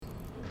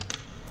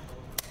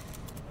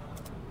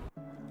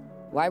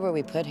Why were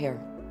we put here?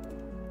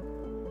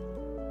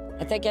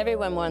 I think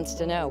everyone wants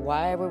to know,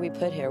 why were we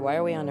put here? Why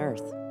are we on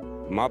earth?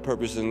 My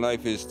purpose in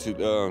life is to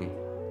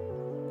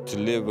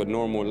live a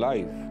normal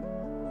life,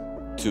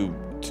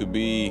 to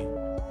be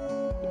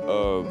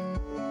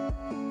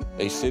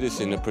a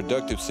citizen, a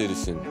productive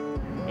citizen.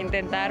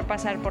 Intentar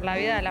pasar por la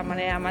vida de la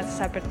manera más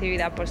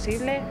desapercibida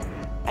posible.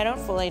 I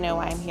don't fully know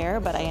why I'm here,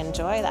 but I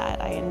enjoy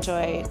that. I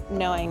enjoy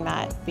knowing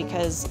that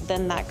because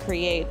then that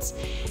creates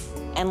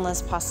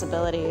endless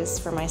possibilities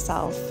for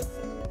myself.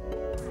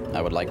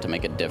 I would like to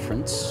make a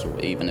difference,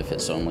 even if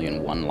it's only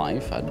in one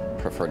life. I'd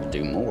prefer to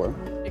do more.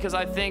 Because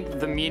I think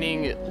the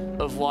meaning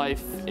of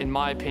life, in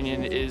my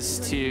opinion, is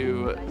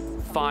to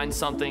find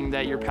something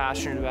that you're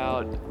passionate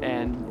about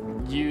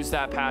and use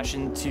that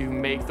passion to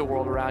make the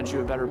world around you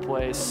a better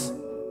place.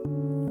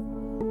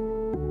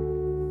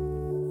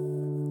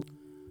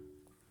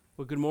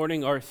 Well, good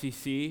morning,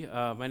 RCC.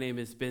 My name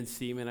is Ben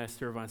Seaman. I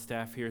serve on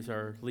staff here as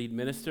our lead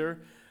minister.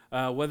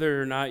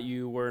 Whether or not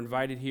you were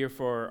invited here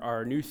for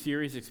our new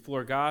series,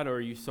 Explore God,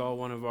 or you saw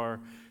one of our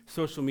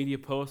social media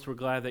posts, we're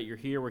glad that you're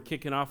here. We're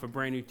kicking off a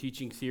brand new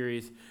teaching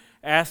series,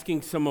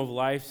 asking some of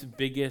life's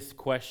biggest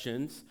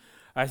questions.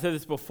 I said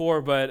this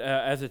before, but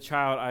as a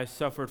child, I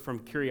suffered from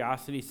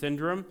curiosity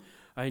syndrome.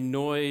 I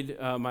annoyed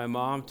my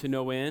mom to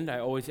no end. I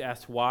always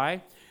asked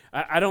why.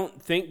 I don't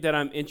think that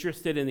I'm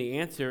interested in the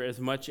answer as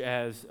much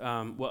as,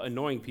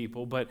 annoying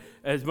people, but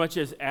as much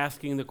as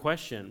asking the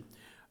question.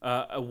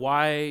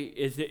 Why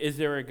is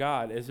there a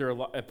God? Is there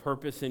a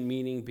purpose and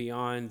meaning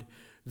beyond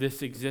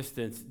this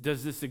existence?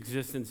 Does this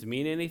existence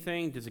mean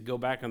anything? Does it go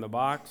back in the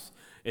box?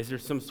 Is there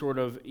some sort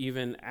of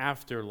even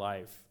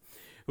afterlife?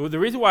 Well, the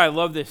reason why I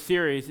love this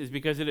series is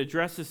because it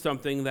addresses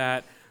something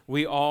that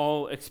we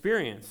all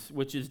experience,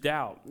 which is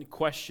doubt,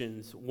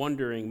 questions,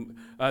 wondering.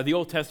 The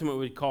Old Testament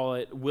would call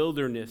it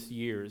wilderness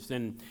years,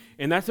 and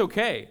that's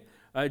okay.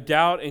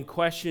 Doubt and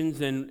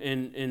questions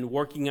and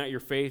working out your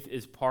faith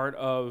is part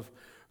of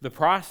the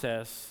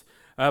process,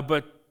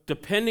 but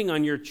depending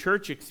on your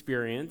church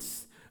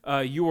experience,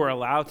 you were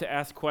allowed to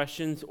ask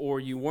questions or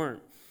you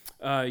weren't.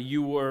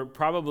 You were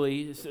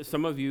probably,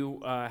 some of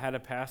you had a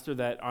pastor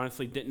that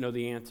honestly didn't know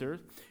the answer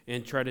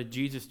and tried to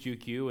Jesus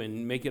juke you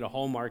and make it a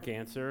Hallmark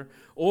answer,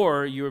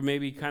 or you were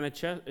maybe kind of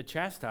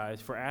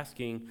chastised for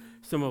asking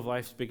some of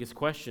life's biggest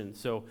questions.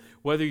 So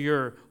whether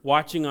you're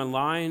watching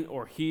online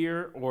or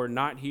here or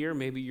not here,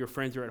 maybe your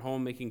friends are at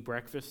home making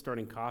breakfast,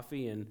 starting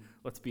coffee, and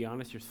let's be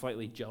honest, you're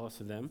slightly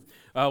jealous of them.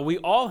 We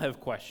all have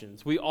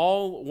questions. We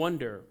all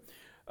wonder.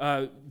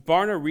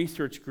 Barna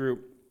Research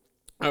Group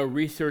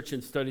research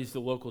and studies the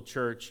local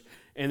church,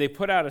 and they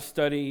put out a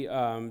study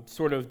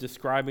sort of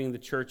describing the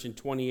church in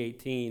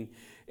 2018,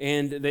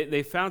 and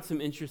they found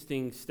some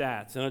interesting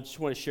stats, and I just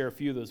want to share a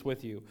few of those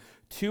with you.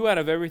 2 out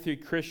of every 3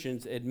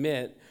 Christians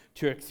admit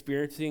to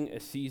experiencing a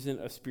season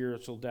of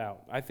spiritual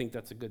doubt. I think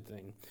that's a good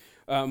thing.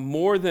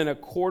 More than a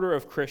quarter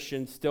of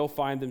Christians still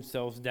find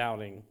themselves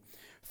doubting.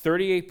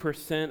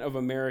 38% of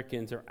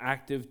Americans are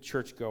active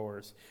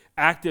churchgoers.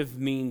 Active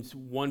means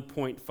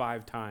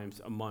 1.5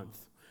 times a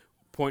month.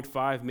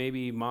 0.5,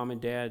 maybe mom and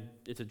dad,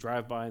 it's a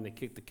drive-by and they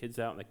kick the kids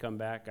out and they come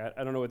back.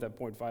 I don't know what that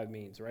 0.5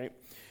 means, right?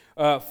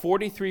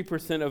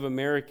 43% of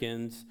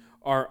Americans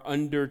are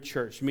under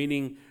church,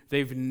 meaning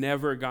they've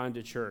never gone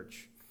to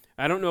church.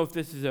 I don't know if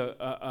this is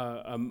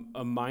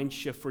a mind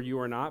shift for you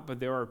or not, but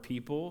there are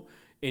people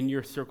in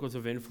your circles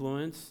of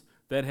influence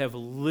that have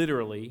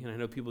literally, and I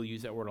know people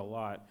use that word a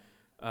lot,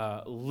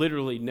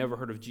 literally never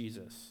heard of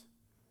Jesus.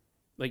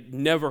 Like,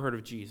 never heard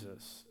of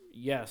Jesus.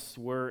 Yes,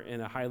 we're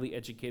in a highly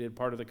educated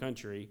part of the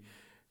country,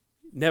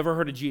 never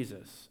heard of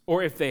Jesus.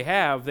 Or if they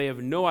have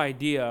no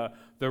idea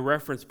the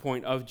reference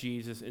point of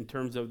Jesus in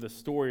terms of the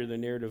story or the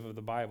narrative of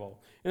the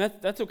Bible. And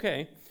that's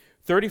okay.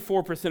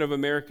 34% of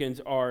Americans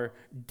are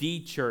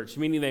de-churched,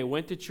 meaning they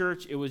went to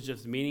church, it was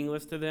just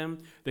meaningless to them.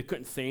 They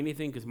couldn't say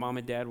anything because mom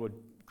and dad would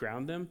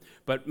ground them.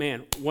 But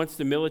man, once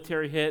the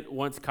military hit,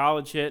 once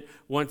college hit,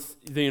 once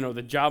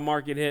the job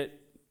market hit,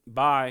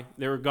 bye,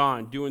 they were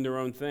gone, doing their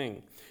own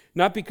thing.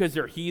 Not because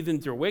they're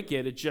heathens or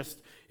wicked,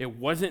 it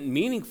wasn't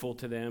meaningful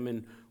to them,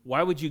 and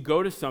why would you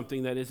go to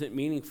something that isn't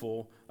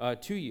meaningful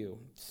to you?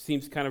 It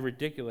seems kind of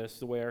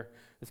ridiculous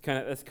that's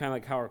kind of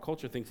like how our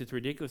culture thinks. It's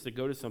ridiculous to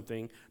go to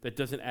something that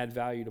doesn't add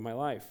value to my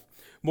life.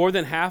 More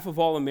than half of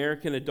all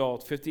American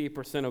adults,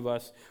 58% of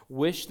us,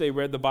 wish they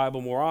read the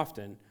Bible more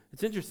often.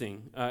 It's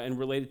interesting and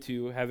related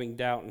to having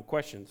doubt and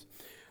questions.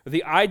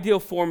 The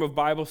ideal form of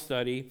Bible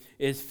study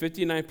is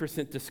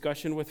 59%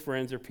 discussion with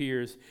friends or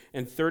peers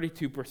and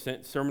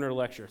 32% sermon or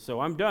lecture.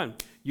 So I'm done.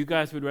 You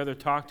guys would rather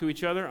talk to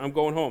each other? I'm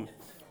going home,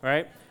 all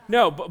right?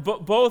 No,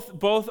 but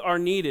both are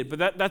needed.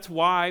 But that's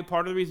why,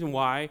 part of the reason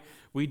why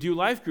we do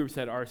life groups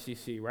at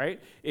RCC,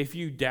 right? If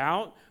you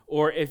doubt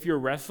or if you're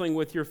wrestling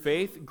with your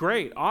faith,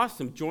 great,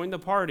 awesome, join the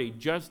party.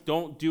 Just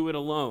don't do it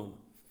alone.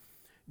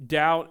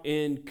 Doubt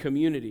in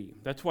community.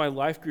 That's why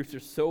life groups are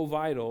so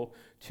vital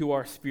to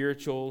our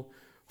spiritual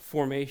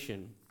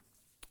formation.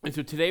 And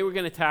so today we're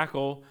going to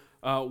tackle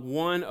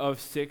one of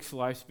 6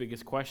 life's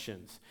biggest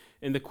questions.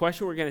 And the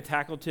question we're going to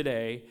tackle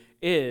today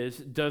is,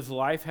 does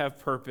life have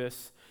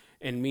purpose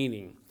and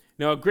meaning?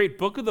 Now, a great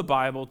book of the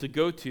Bible to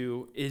go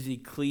to is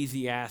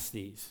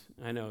Ecclesiastes.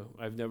 I know,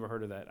 I've never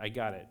heard of that. I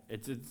got it.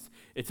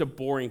 It's a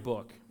boring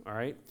book, all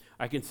right?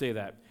 I can say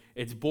that.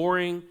 It's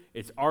boring,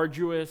 it's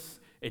arduous,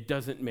 it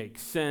doesn't make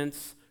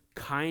sense,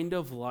 kind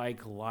of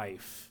like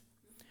life.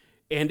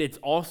 And it's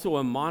also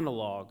a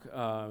monologue.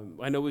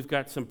 I know we've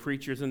got some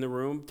preachers in the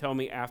room. Tell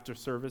me after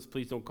service,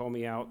 please don't call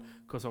me out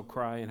because I'll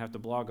cry and have to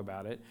blog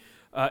about it.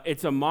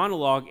 It's a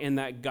monologue in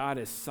that God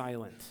is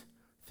silent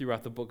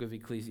throughout the book of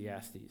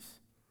Ecclesiastes.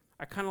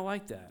 I kind of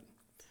like that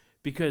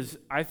because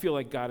I feel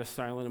like God is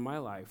silent in my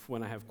life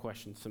when I have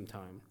questions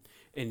sometime.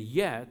 And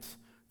yet,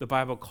 the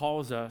Bible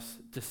calls us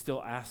to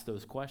still ask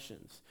those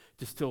questions,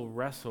 to still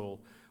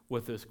wrestle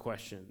with those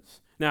questions.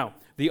 Now,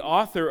 the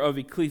author of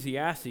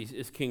Ecclesiastes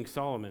is King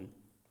Solomon.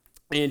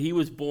 And he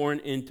was born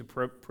into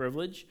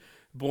privilege,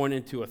 born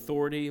into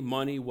authority,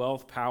 money,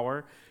 wealth,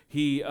 power.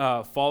 He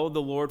followed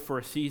the Lord for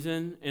a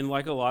season, and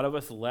like a lot of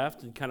us,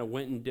 left and kind of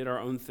went and did our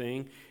own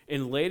thing,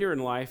 and later in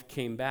life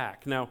came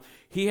back. Now,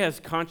 he has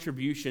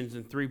contributions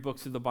in 3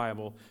 books of the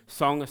Bible,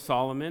 Song of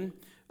Solomon,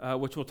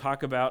 which we'll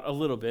talk about a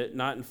little bit,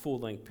 not in full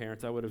length,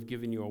 parents. I would have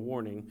given you a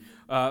warning.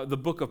 The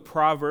book of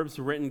Proverbs,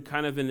 written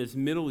kind of in his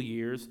middle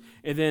years,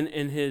 and then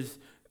in his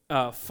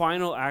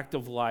final act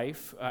of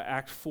life,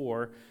 Act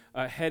 4,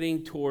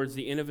 heading towards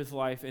the end of his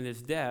life and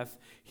his death,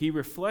 he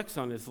reflects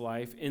on his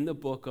life in the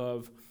book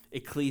of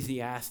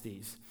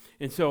Ecclesiastes.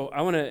 And so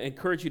I want to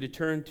encourage you to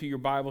turn to your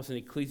Bibles in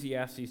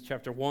Ecclesiastes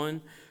chapter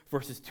 1,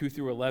 verses 2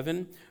 through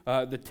 11.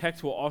 The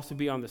text will also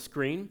be on the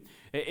screen.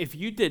 If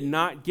you did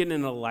not get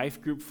in a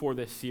life group for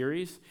this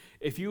series,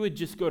 if you would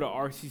just go to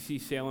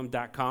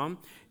rccsalem.com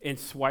and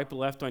swipe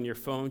left on your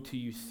phone till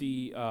you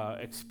see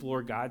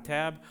Explore God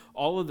tab,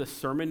 all of the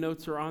sermon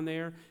notes are on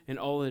there, and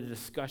all of the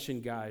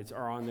discussion guides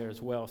are on there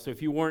as well. So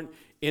if you weren't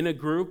in a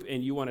group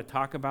and you want to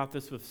talk about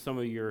this with some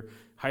of your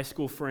high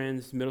school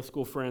friends, middle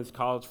school friends,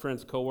 college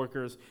friends,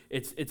 coworkers,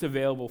 it's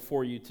available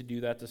for you to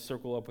do that, to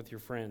circle up with your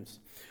friends.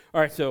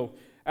 All right, so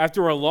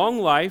after a long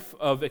life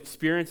of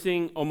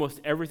experiencing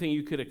almost everything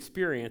you could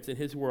experience in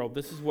his world,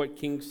 this is what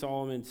King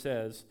Solomon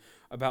says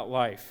about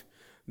life.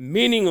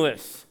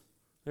 Meaningless.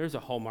 There's a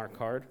Hallmark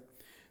card.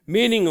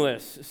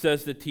 Meaningless,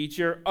 says the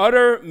teacher.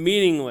 Utter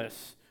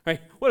meaningless. Right?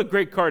 What a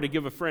great card to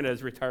give a friend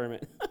as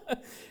retirement.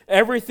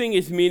 Everything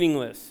is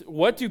meaningless.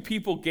 What do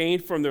people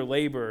gain from their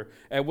labor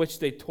at which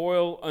they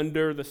toil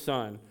under the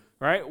sun?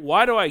 Right?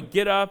 Why do I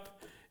get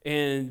up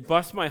and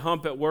bust my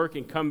hump at work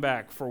and come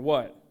back? For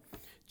what?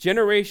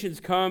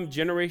 Generations come,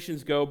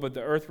 generations go, but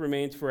the earth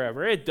remains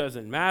forever. It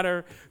doesn't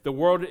matter. The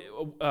world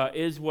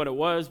is what it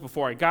was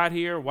before I got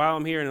here, while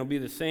I'm here, and it'll be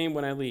the same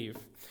when I leave.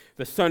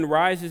 The sun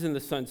rises and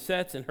the sun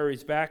sets and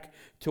hurries back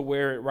to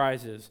where it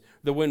rises.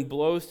 The wind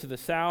blows to the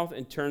south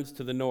and turns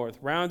to the north.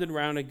 Round and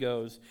round it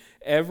goes,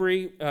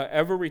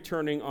 ever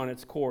returning on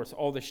its course.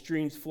 All the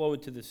streams flow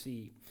into the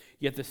sea,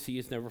 yet the sea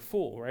is never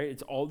full, right?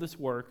 It's all this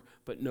work,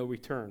 but no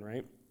return,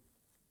 right?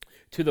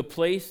 To the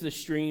place the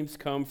streams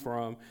come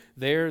from,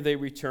 there they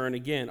return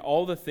again.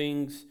 All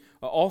things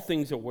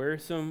are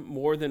wearisome,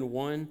 more than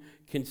one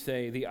can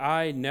say. The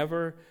eye,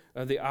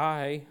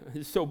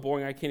 it's so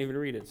boring I can't even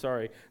read it,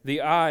 sorry.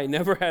 The eye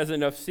never has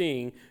enough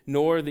seeing,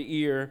 nor the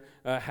ear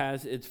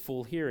has its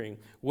full hearing.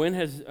 What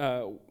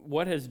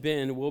has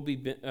been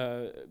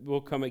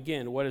will come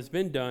again. What has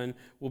been done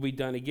will be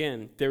done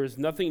again. There is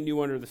nothing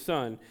new under the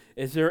sun.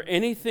 Is there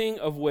anything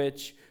of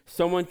which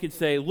someone could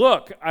say,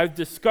 look, I've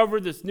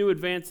discovered this new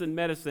advance in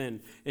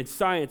medicine, in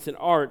science, and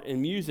art,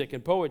 and music,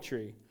 and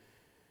poetry?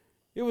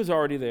 It was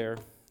already there,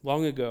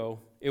 long ago.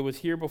 It was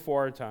here before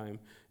our time.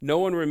 No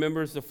one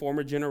remembers the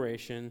former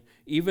generation.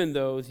 Even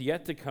those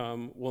yet to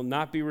come will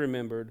not be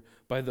remembered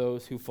by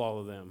those who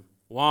follow them.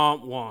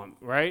 Womp, womp,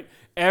 right?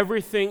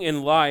 Everything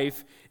in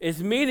life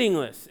is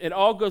meaningless. It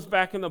all goes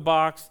back in the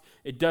box.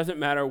 It doesn't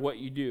matter what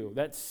you do.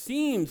 That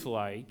seems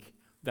like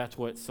that's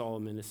what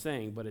Solomon is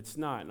saying, but it's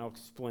not, and I'll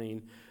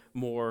explain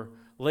more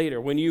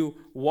later. When you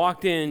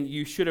walked in,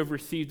 you should have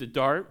received a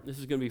dart. This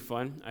is going to be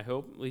fun, I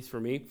hope, at least for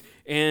me.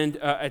 And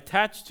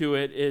attached to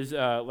it is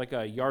like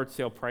a yard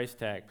sale price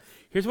tag.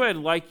 Here's what I'd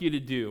like you to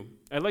do.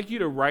 I'd like you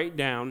to write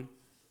down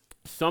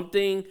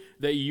something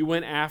that you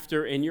went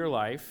after in your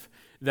life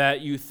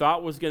that you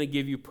thought was going to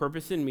give you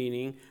purpose and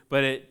meaning,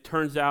 but it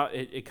turns out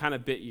it kind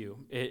of bit you.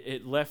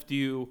 It left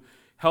you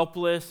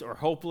helpless or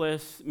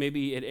hopeless.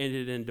 Maybe it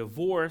ended in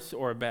divorce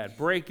or a bad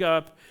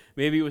breakup.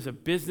 Maybe it was a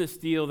business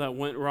deal that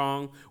went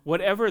wrong.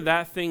 Whatever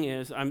that thing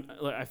is,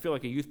 I feel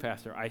like a youth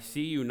pastor. I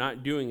see you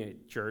not doing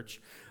it,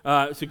 church.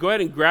 So go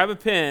ahead and grab a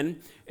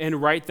pen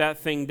and write that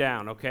thing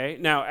down, okay?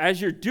 Now,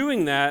 as you're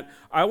doing that,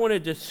 I want to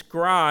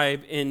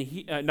describe,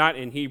 not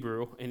in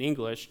Hebrew, in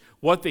English,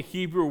 what the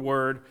Hebrew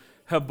word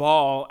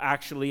habal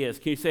actually is.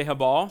 Can you say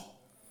habal?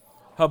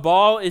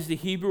 Habal is the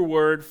Hebrew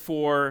word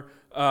for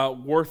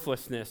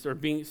worthlessness, or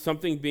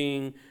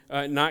being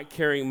not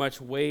carrying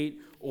much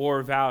weight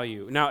or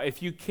value. Now,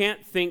 if you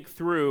can't think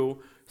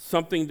through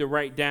something to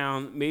write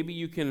down, maybe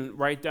you can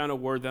write down a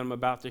word that I'm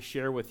about to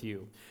share with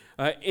you.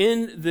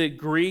 In the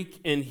Greek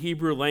and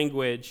Hebrew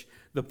language,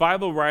 the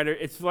Bible writer,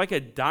 it's like a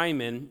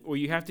diamond where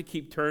you have to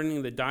keep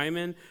turning the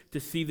diamond to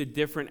see the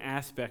different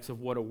aspects of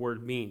what a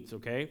word means,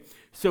 okay?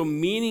 So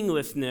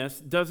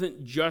meaninglessness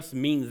doesn't just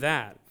mean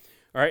that,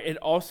 all right? It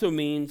also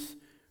means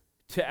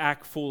to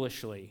act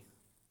foolishly.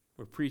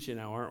 We're preaching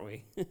now, aren't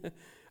we?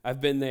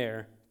 I've been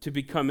there. To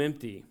become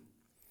empty,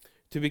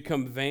 to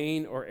become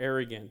vain or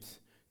arrogant,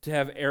 to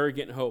have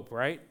arrogant hope,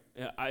 right?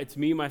 It's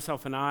me,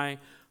 myself, and I.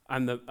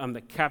 I'm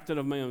the captain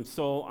of my own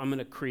soul. I'm going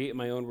to create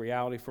my own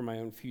reality for my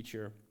own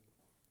future.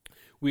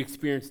 We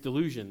experience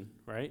delusion,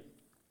 right?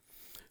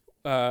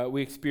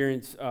 We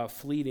experience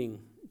fleeting,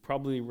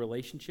 probably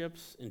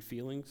relationships and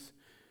feelings.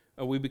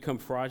 We become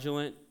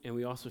fraudulent, and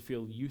we also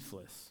feel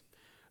useless.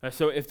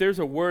 So if there's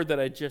a word that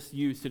I just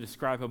used to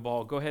describe a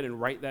ball, go ahead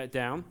and write that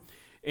down.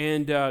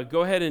 And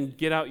go ahead and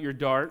get out your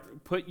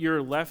dart. Put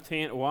your left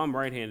hand, well, I'm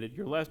right-handed,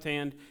 your left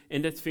hand,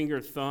 index finger,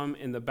 thumb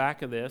in the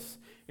back of this,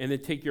 and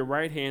then take your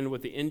right hand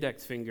with the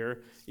index finger,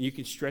 and you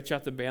can stretch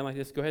out the band like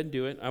this. Go ahead and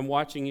do it. I'm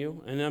watching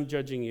you, and I'm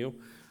judging you.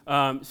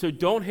 So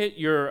don't hit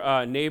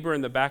your neighbor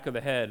in the back of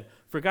the head.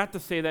 Forgot to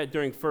say that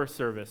during first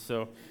service.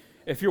 So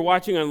if you're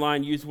watching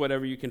online, use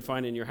whatever you can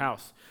find in your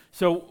house.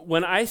 So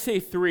when I say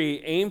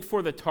 3, aim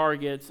for the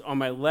targets on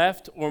my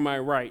left or my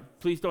right.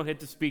 Please don't hit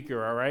the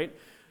speaker, all right?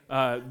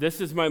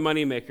 This is my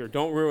moneymaker.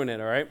 Don't ruin it,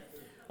 all right?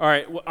 All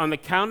right, on the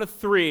count of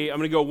 3, I'm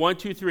going to go 1,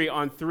 2, 3.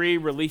 On 3,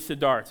 release the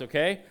darts,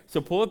 okay?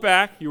 So pull it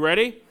back. You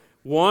ready?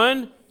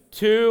 1,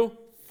 2,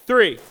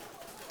 3.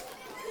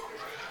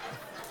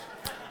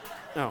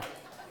 Oh.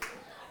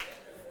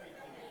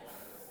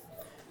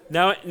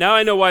 Now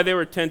I know why they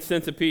were 10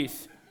 cents a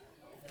piece.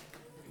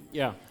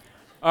 Yeah.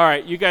 All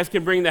right, you guys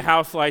can bring the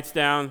house lights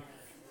down.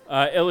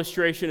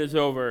 Illustration is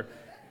over.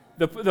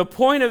 The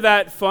point of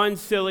that fun,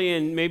 silly,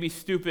 and maybe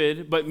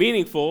stupid, but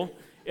meaningful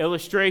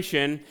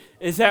illustration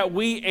is that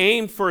we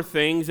aim for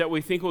things that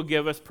we think will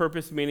give us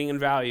purpose, meaning, and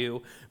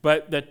value,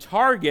 but the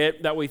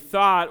target that we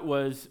thought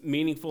was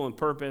meaningful and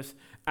purpose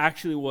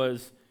actually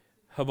was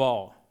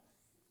Habal.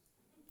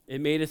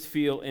 It made us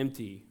feel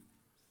empty.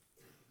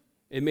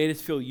 It made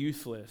us feel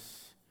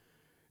useless.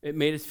 It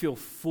made us feel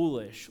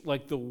foolish,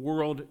 like the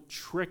world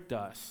tricked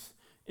us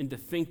into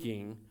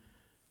thinking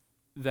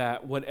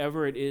that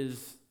whatever it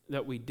is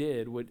that we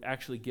did would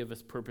actually give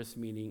us purpose,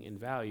 meaning, and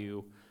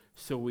value.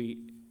 So we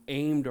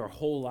aimed our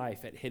whole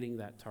life at hitting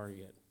that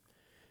target.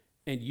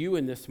 And you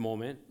in this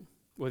moment,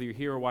 whether you're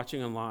here or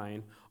watching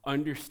online,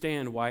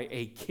 understand why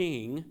a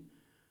king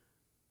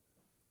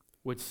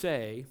would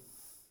say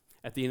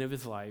at the end of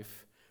his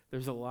life,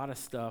 there's a lot of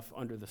stuff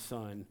under the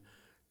sun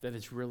that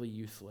is really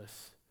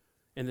useless,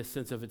 in the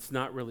sense of it's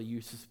not really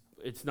useless,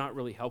 it's not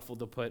really helpful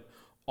to put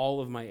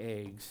all of my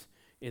eggs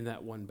in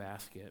that one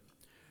basket.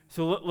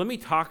 So let me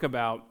talk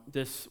about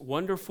this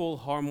wonderful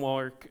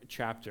Hallmark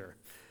chapter.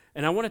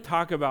 And I want to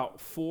talk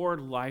about 4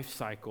 life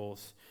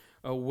cycles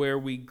where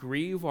we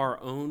grieve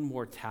our own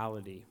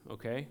mortality,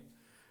 okay?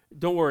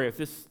 Don't worry, if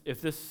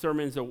this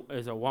sermon is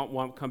a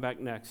womp, come back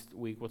next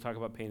week. We'll talk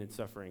about pain and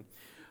suffering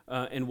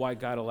and why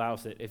God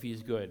allows it if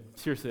he's good.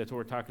 Seriously, that's what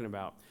we're talking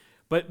about.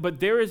 But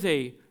there is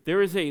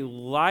a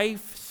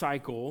life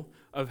cycle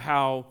of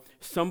how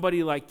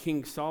somebody like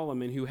King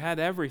Solomon, who had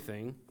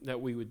everything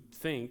that we would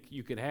think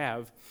you could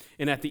have,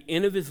 and at the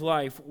end of his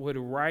life would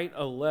write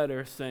a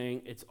letter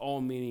saying it's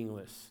all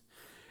meaningless.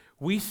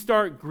 We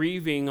start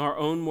grieving our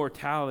own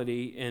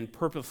mortality and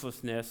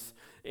purposelessness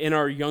in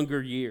our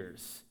younger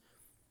years.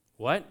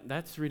 What?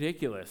 That's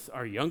ridiculous.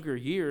 Our younger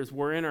years,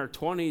 we're in our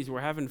 20s, we're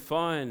having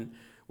fun.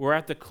 We're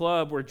at the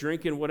club, we're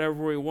drinking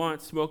whatever we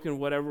want, smoking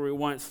whatever we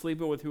want,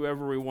 sleeping with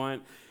whoever we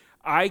want.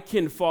 I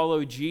can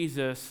follow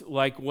Jesus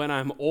like when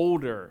I'm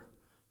older.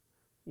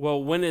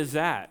 Well, when is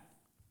that?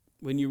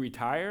 When you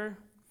retire?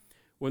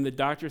 When the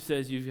doctor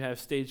says you have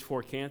stage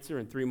 4 cancer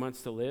and 3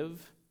 months to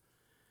live?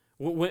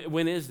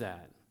 When is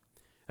that?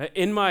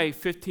 In my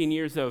 15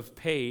 years of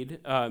paid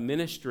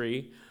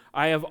ministry,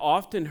 I have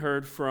often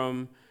heard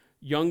from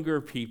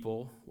younger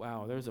people,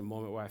 wow, there's a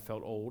moment where I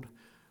felt old,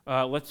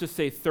 let's just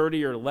say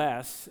 30 or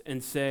less,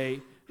 and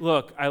say,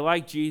 look, I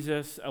like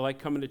Jesus, I like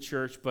coming to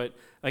church, but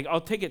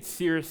I'll take it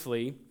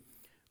seriously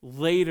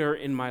later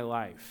in my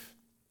life.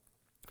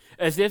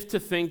 As if to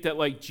think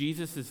that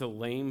Jesus is a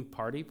lame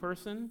party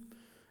person,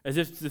 as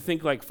if to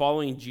think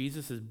following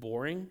Jesus is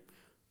boring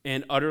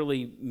and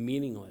utterly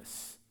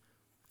meaningless.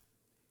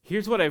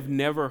 Here's what I've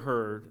never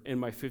heard in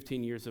my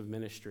 15 years of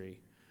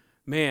ministry.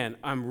 Man,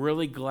 I'm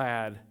really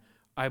glad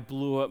I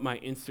blew up my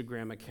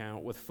Instagram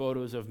account with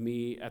photos of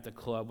me at the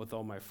club with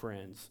all my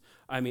friends.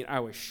 I mean, I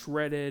was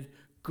shredded,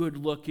 good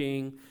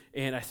looking,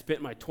 and I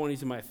spent my 20s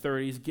and my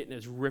 30s getting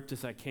as ripped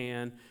as I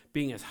can,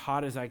 being as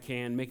hot as I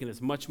can, making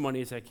as much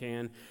money as I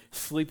can,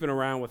 sleeping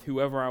around with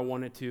whoever I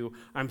wanted to.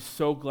 I'm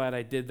so glad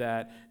I did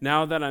that.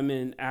 Now that I'm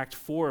in Act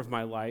 4 of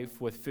my life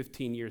with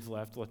 15 years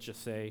left, let's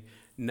just say,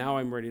 now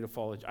I'm ready to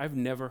follow. I've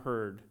never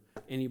heard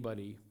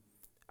anybody,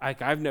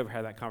 I've never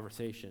had that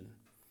conversation.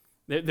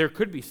 There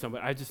could be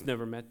somebody. I just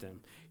never met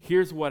them.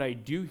 Here's what I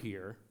do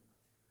hear.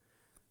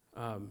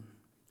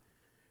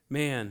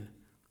 Man,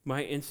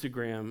 my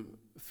Instagram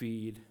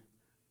feed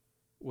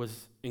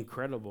was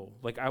incredible.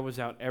 Like, I was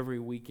out every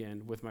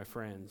weekend with my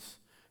friends,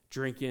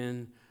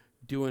 drinking,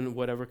 doing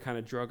whatever kind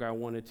of drug I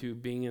wanted to,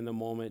 being in the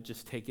moment,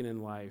 just taking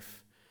in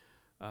life.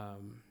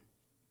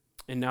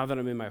 And now that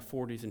I'm in my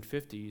 40s and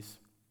 50s,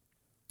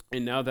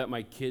 and now that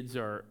my kids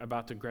are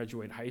about to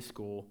graduate high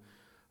school,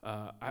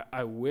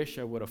 I wish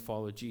I would have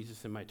followed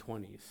Jesus in my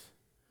 20s.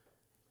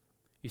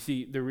 You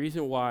see, the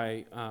reason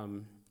why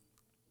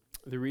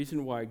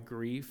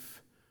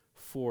grief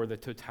for the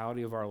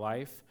totality of our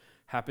life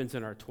happens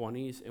in our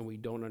 20s and we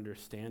don't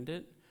understand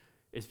it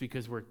is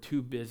because we're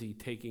too busy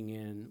taking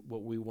in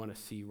what we want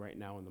to see right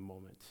now in the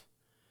moment.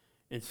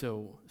 And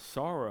so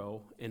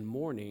sorrow and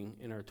mourning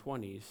in our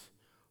 20s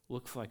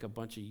looks like a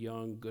bunch of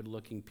young,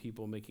 good-looking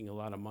people making a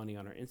lot of money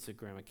on our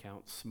Instagram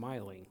account,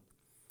 smiling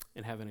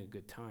and having a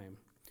good time.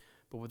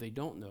 But what they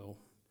don't know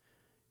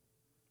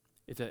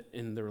is that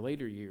in their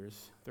later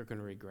years, they're going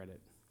to regret it.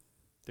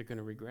 They're going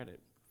to regret it.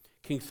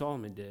 King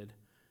Solomon did.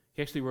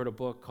 He actually wrote a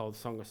book called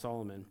Song of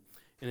Solomon,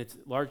 and it's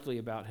largely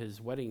about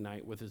his wedding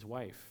night with his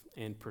wife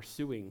and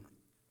pursuing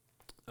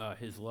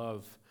his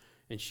love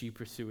and she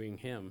pursuing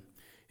him.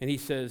 And he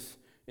says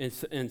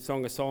in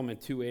Song of Solomon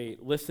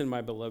 2:8, "Listen,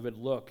 my beloved,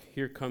 look,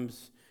 here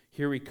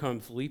he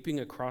comes, leaping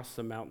across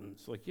the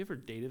mountains." Like, you ever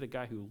dated a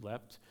guy who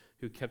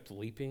kept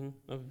leaping?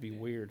 That would be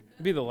weird.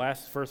 It'd be the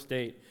first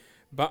date.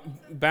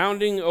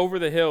 Bounding over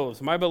the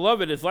hills. "My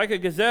beloved is like a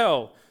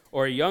gazelle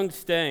or a young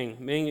stag,"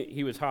 meaning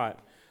he was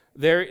hot.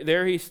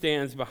 There he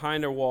stands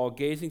behind our wall,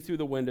 gazing through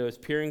the windows,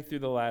 peering through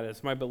the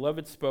lattice. "My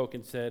beloved spoke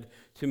and said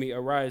to me,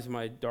 'Arise,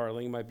 my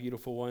darling, my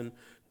beautiful one,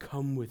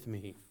 come with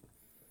me.'"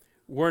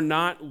 We're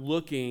not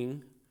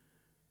looking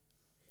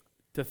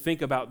to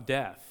think about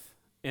death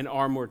and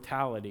our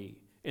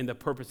mortality and the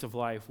purpose of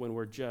life when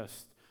we're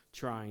just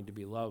trying to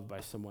be loved by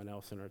someone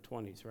else in our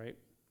 20s, right?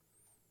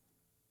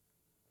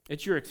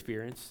 It's your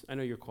experience. I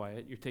know you're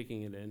quiet. You're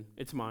taking it in.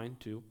 It's mine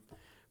too.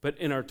 But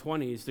in our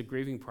 20s, the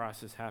grieving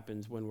process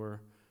happens when we're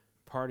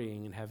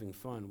partying and having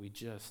fun. We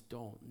just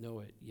don't know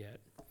it yet.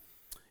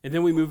 And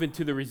then we move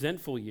into the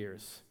resentful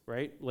years,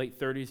 right? Late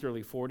 30s,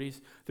 early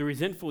 40s. The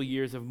resentful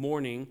years of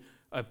mourning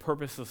a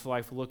purposeless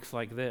life looks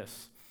like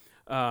this.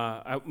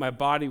 My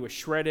body was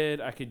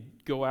shredded. I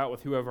could go out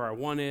with whoever I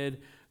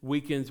wanted.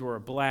 Weekends were a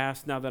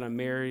blast. Now that I'm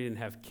married and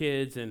have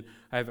kids and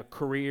I have a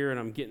career and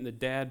I'm getting the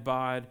dad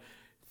bod,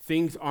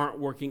 things aren't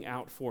working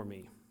out for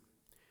me.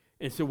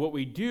 And so what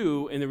we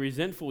do in the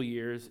resentful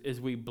years is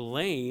we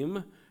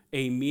blame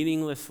a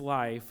meaningless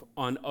life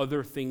on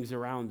other things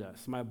around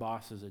us. My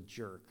boss is a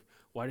jerk.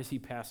 Why does he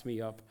pass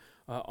me up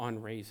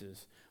on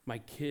raises? My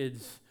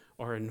kids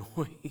are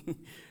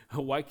annoying.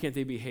 Why can't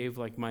they behave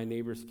like my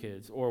neighbor's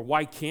kids? Or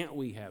why can't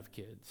we have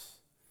kids?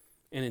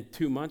 And in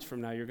 2 months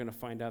from now, you're going to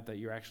find out that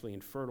you're actually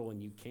infertile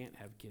and you can't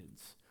have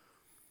kids.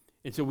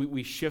 And so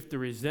we shift the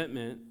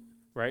resentment,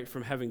 right,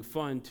 from having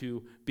fun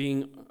to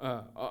being,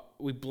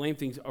 we blame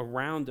things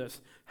around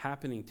us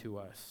happening to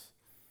us.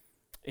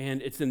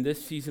 And it's in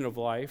this season of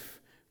life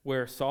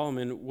where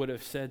Solomon would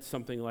have said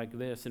something like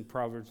this in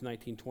Proverbs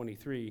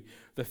 19:23,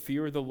 "The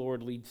fear of the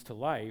Lord leads to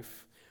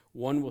life.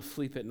 One will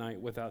sleep at night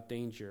without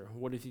danger."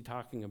 What is he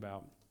talking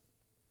about?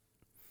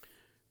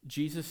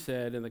 Jesus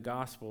said in the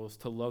Gospels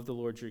to love the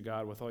Lord your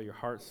God with all your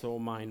heart, soul,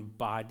 mind,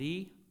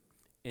 body,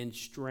 and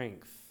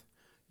strength.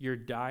 Your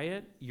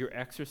diet, your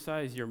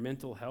exercise, your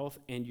mental health,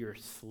 and your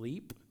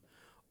sleep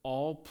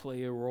all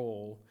play a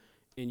role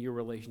in your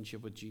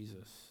relationship with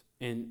Jesus.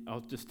 And I'll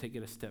just take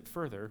it a step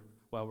further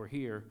while we're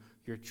here,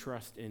 your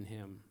trust in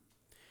him.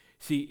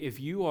 See, if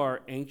you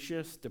are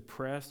anxious,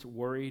 depressed,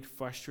 worried,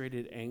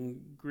 frustrated,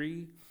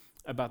 angry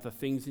about the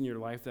things in your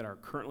life that are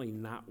currently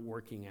not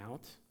working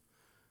out,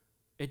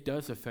 it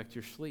does affect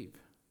your sleep,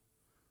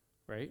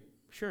 right?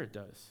 Sure it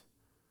does.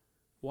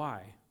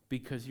 Why?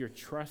 Because you're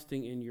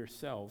trusting in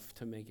yourself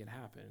to make it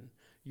happen.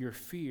 Your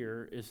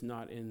fear is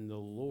not in the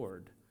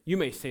Lord. You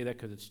may say that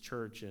because it's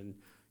church and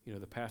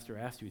the pastor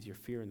asked you, is your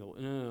fear in the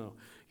Lord? No.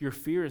 Your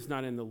fear is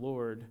not in the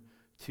Lord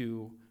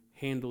to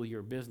handle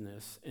your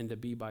business and to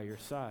be by your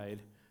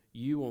side.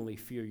 You only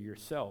fear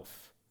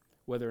yourself,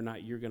 whether or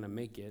not you're going to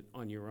make it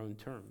on your own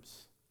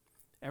terms.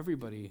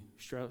 Everybody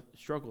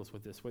struggles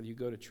with this, whether you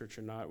go to church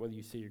or not, whether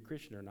you say you're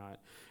Christian or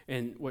not.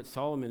 And what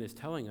Solomon is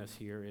telling us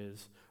here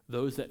is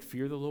those that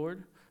fear the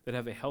Lord, that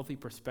have a healthy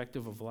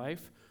perspective of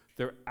life,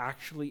 they're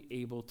actually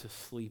able to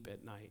sleep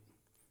at night.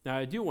 Now,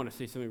 I do want to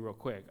say something real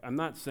quick. I'm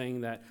not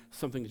saying that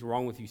something's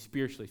wrong with you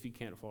spiritually if you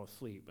can't fall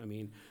asleep. I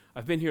mean,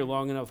 I've been here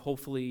long enough.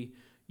 Hopefully,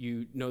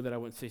 you know that I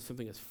wouldn't say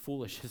something as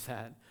foolish as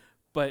that.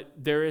 But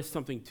there is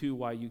something to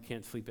why you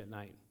can't sleep at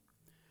night.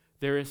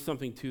 There is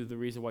something to the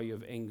reason why you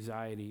have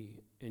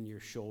anxiety in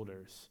your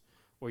shoulders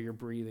or your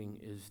breathing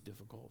is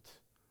difficult.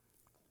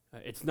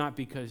 It's not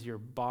because your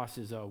boss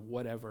is a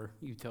whatever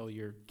you tell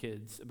your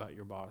kids about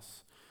your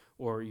boss,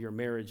 or your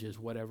marriage is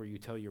whatever you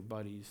tell your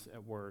buddies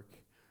at work.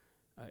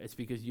 It's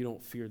because you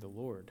don't fear the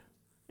Lord.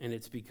 And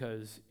it's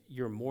because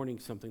you're mourning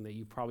something that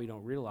you probably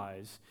don't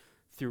realize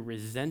through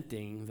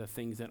resenting the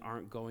things that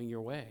aren't going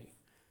your way.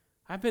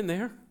 I've been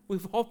there.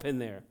 We've all been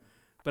there.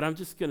 But I'm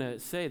just going to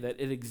say that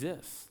it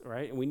exists,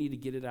 right? And we need to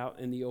get it out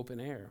in the open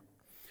air.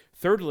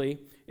 Thirdly,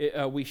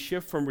 we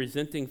shift from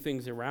resenting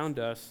things around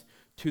us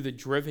to the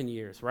driven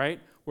years, right?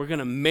 We're going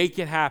to make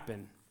it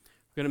happen.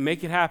 We're going to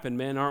make it happen,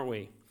 men, aren't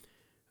we?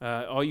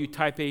 All you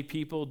type A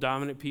people,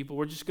 dominant people,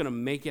 we're just going to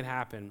make it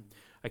happen.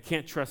 I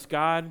can't trust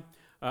God.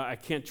 I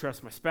can't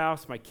trust my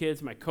spouse, my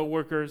kids, my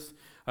coworkers.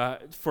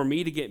 For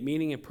me to get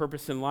meaning and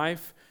purpose in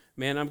life,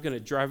 man, I'm going to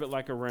drive it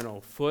like a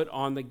rental, foot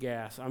on the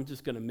gas. I'm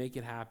just going to make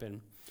it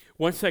happen.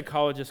 One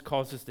psychologist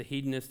calls this the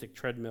hedonistic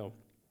treadmill.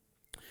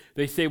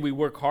 They say we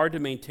work hard to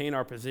maintain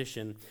our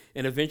position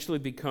and eventually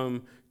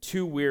become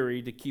too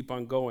weary to keep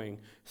on going.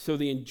 So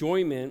the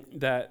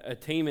enjoyment that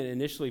attainment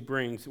initially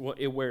brings, well,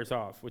 it wears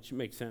off, which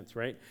makes sense,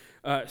 right?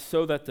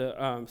 So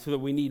that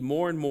we need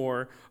more and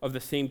more of the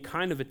same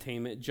kind of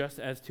attainment just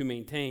as to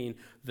maintain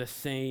the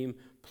same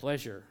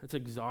pleasure. It's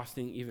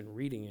exhausting even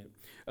reading it.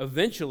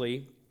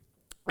 Eventually,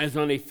 as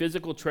on a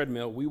physical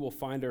treadmill, we will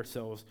find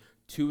ourselves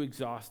too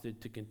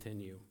exhausted to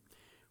continue,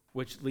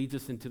 which leads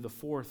us into the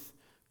fourth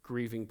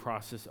grieving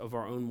process of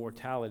our own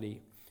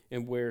mortality,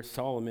 and where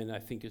Solomon, I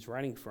think, is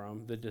writing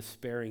from, the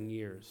despairing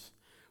years.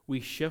 We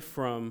shift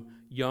from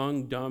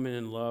young, dumb, and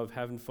in love,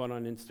 having fun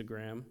on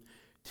Instagram,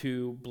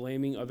 to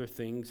blaming other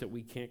things that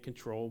we can't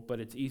control, but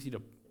it's easy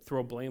to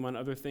throw blame on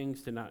other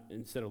things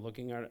instead of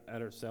looking at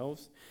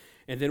ourselves.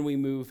 And then we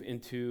move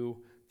into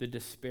the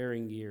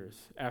despairing years,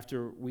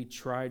 after we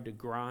tried to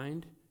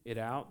grind it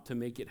out to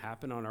make it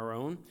happen on our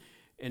own.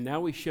 And now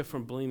we shift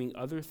from blaming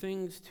other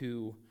things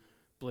to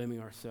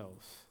blaming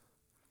ourselves.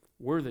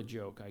 We're the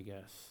joke, I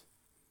guess.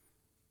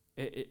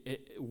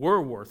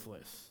 We're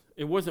worthless.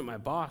 It wasn't my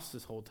boss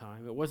this whole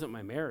time. It wasn't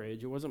my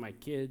marriage. It wasn't my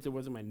kids. It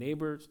wasn't my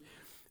neighbors.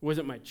 It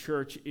wasn't my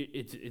church.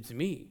 It's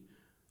me.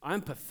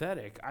 I'm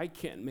pathetic. I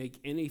can't make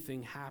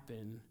anything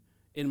happen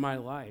in my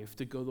life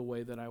to go the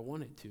way that I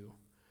want it to.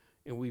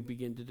 And we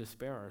begin to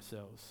despair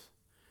ourselves.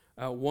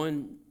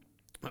 One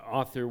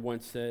author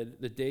once said,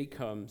 the day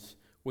comes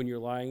when you're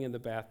lying in the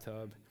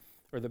bathtub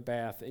or the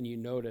bath and you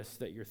notice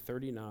that you're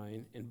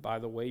 39 and by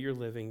the way you're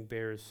living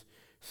bears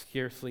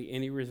scarcely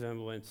any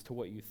resemblance to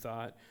what you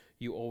thought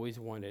you always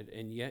wanted,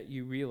 and yet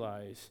you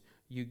realize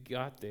you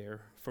got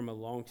there from a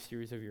long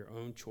series of your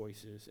own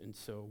choices, and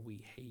so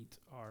we hate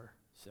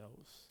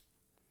ourselves.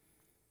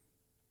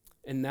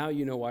 And now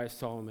you know why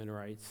Solomon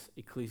writes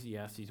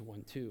Ecclesiastes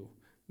 1:2.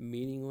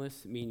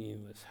 Meaningless,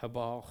 meaningless.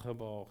 Habal,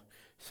 habal,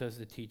 says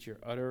the teacher.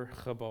 Utter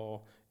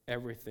habal.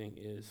 Everything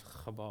is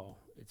habal.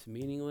 It's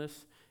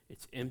meaningless.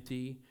 It's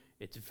empty.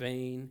 It's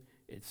vain.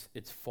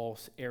 It's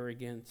false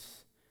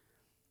arrogance.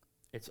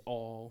 It's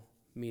all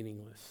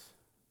meaningless.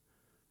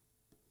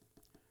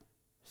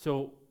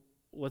 So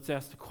let's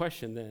ask the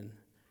question then.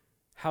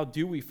 How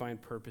do we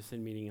find purpose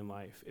and meaning in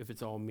life if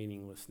it's all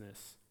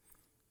meaninglessness?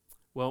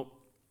 Well,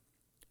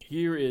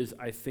 here is,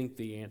 I think,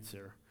 the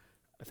answer.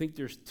 I think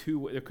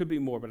there could be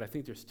more, but I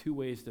think there's two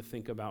ways to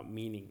think about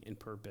meaning and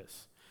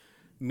purpose.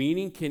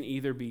 Meaning can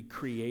either be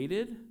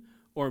created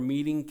or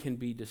meaning can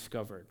be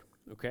discovered,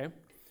 okay?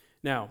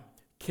 Now,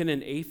 can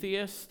an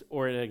atheist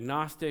or an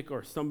agnostic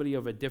or somebody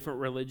of a different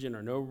religion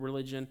or no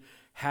religion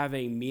have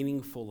a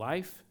meaningful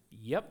life?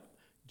 Yep.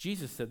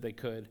 Jesus said they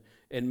could.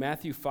 In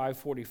Matthew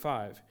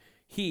 5:45,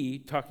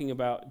 Jesus talking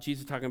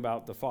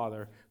about the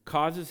Father,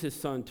 causes his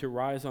Son to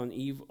rise on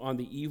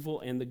the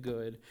evil and the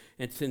good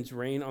and sends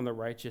rain on the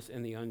righteous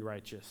and the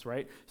unrighteous,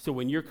 right? So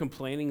when you're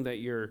complaining that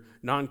your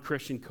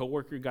non-Christian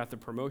coworker got the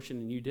promotion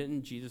and you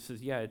didn't, Jesus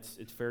says, yeah, it's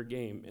fair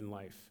game in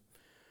life.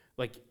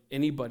 Like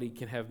anybody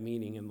can have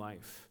meaning in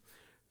life.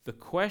 The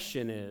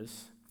question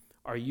is,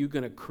 are you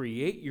going to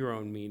create your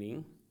own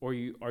meaning, or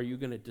are you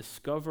going to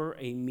discover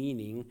a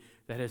meaning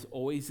that has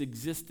always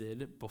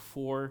existed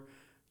before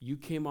you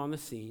came on the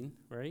scene,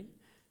 right?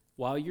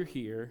 While you're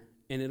here,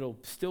 and it'll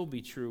still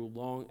be true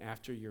long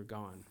after you're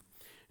gone.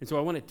 And so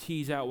I want to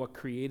tease out what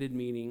created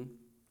meaning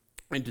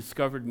and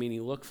discovered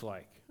meaning looks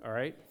like, all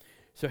right?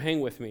 So hang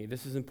with me.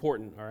 This is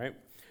important, all right?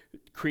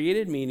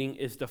 Created meaning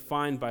is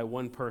defined by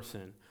one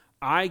person.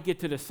 I get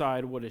to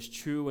decide what is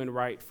true and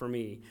right for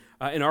me.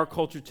 In our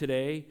culture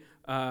today,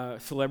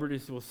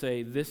 celebrities will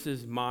say, this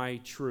is my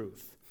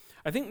truth.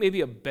 I think maybe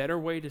a better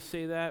way to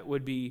say that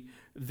would be,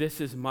 this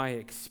is my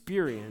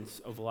experience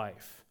of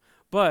life.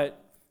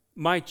 But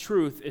my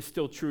truth is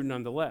still true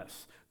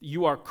nonetheless.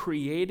 You are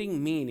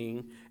creating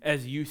meaning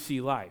as you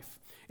see life.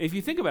 And if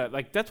you think about it,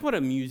 like that's what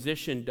a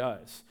musician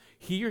does.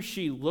 He or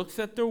she looks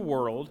at their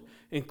world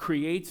and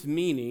creates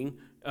meaning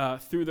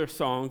through their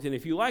songs, and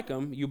if you like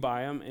them, you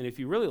buy them, and if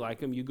you really like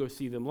them, you go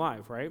see them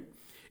live, right?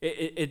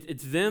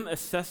 It's them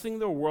assessing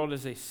their world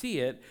as they see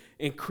it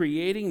and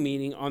creating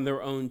meaning on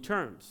their own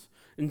terms.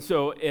 And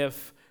so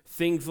if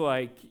things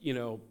like,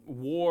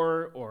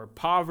 war or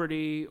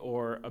poverty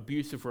or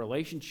abusive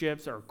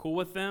relationships are cool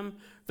with them,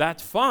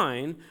 that's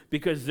fine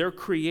because they're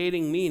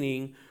creating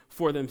meaning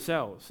for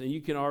themselves. And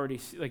you can already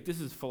see, like, this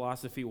is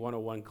philosophy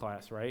 101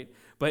 class, right?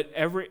 But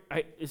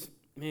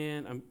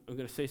man, I'm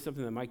going to say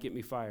something that might get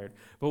me fired.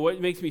 But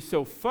what makes me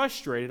so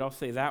frustrated, I'll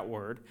say that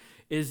word,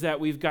 is that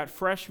we've got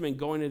freshmen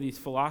going to these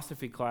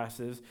philosophy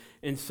classes,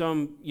 and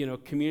some,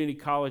 community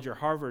college or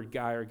Harvard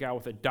guy or gal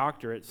with a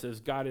doctorate says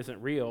God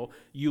isn't real.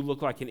 You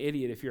look like an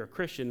idiot if you're a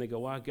Christian. They go,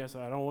 well, I guess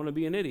I don't want to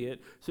be an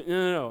idiot. So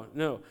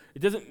no. It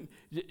doesn't.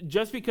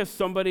 Just because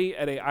somebody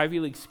at an Ivy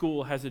League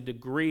school has a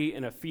degree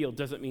in a field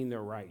doesn't mean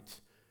they're right.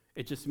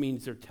 It just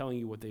means they're telling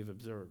you what they've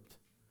observed.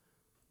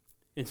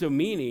 And so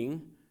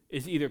meaning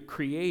is either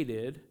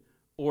created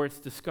or it's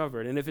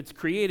discovered. And if it's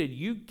created,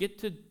 you get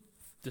to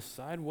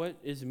decide what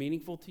is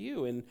meaningful to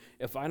you. And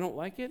if I don't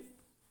like it,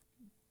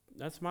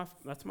 that's my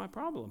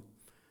problem,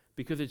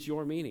 because it's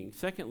your meaning.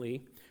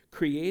 Secondly,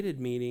 created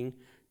meaning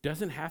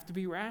doesn't have to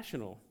be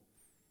rational,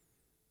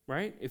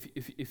 right?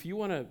 If you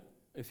want to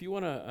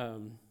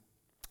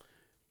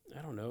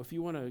I don't know, if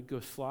you want to go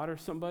slaughter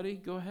somebody,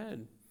 go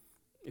ahead.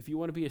 If you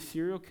want to be a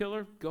serial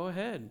killer, go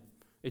ahead.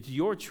 It's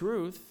your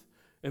truth.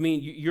 I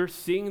mean, you're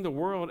seeing the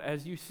world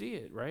as you see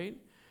it, right?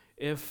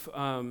 If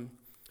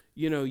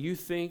you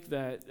think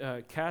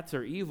that cats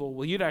are evil,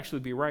 well, you'd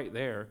actually be right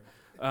there.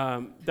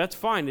 That's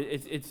fine.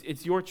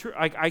 It's your truth.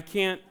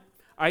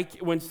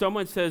 When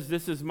someone says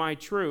this is my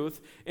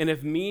truth, and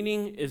if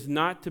meaning is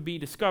not to be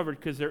discovered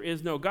because there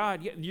is no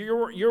God,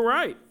 you're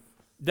right.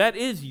 That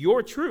is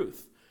your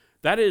truth.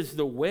 That is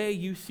the way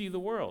you see the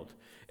world.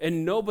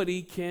 And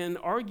nobody can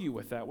argue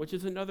with that, which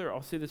is another,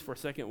 I'll say this for a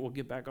second, we'll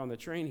get back on the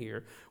train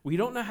here. We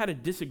don't know how to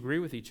disagree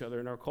with each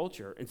other in our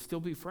culture and still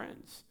be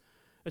friends.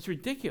 That's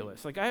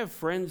ridiculous. Like, I have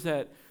friends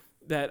that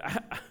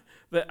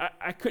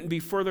I couldn't be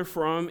further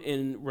from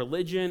in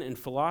religion and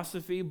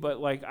philosophy, but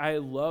like, I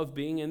love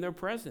being in their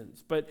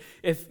presence. But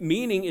if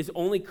meaning is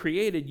only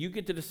created, you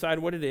get to decide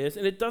what it is,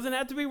 and it doesn't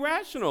have to be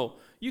rational.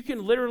 You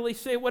can literally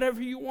say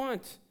whatever you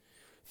want.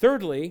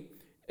 Thirdly,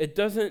 it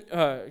doesn't,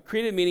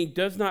 created meaning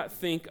does not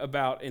think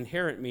about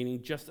inherent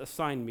meaning, just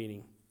assigned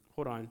meaning.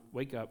 Hold on,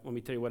 wake up, let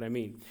me tell you what I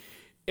mean.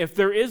 If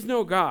there is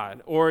no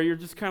God, or you're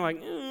just kind of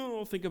like,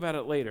 I'll think about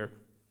it later,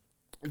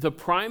 the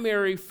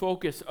primary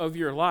focus of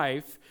your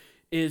life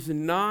is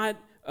not,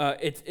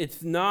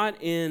 it's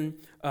not in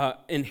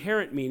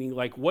inherent meaning,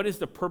 like what is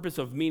the purpose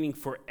of meaning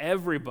for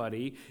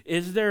everybody?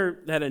 Is there,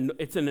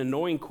 it's an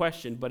annoying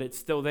question, but it's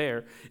still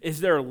there. Is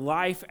there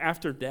life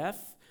after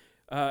death?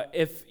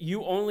 If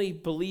you only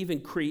believe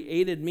in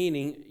created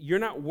meaning, you're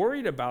not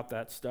worried about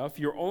that stuff.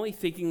 You're only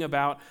thinking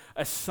about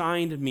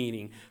assigned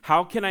meaning.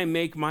 How can I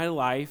make my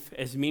life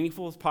as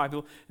meaningful as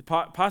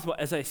possible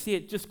as I see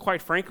it, just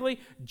quite frankly,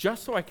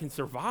 just so I can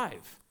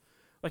survive?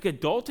 Like,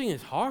 adulting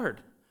is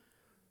hard.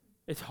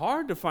 It's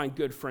hard to find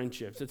good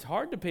friendships. It's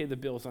hard to pay the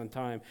bills on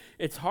time.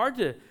 It's hard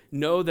to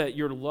know that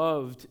you're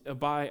loved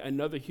by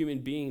another human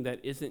being that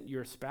isn't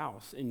your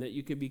spouse and that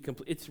you can be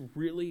complete. It's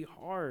really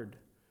hard.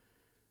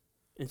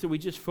 And so we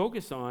just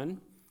focus on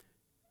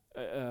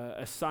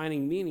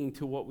assigning meaning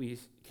to what we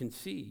can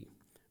see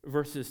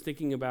versus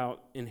thinking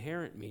about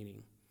inherent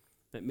meaning,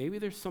 that maybe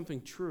there's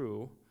something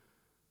true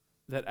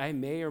that I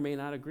may or may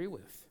not agree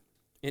with.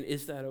 And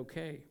is that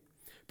okay?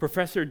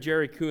 Professor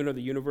Jerry Kuhn of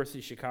the University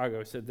of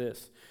Chicago said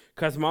this: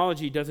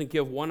 cosmology doesn't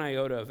give one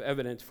iota of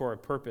evidence for a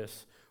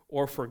purpose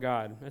or for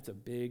God. That's a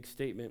big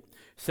statement.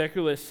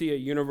 Secularists see a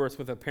universe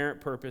with apparent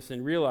purpose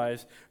and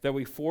realize that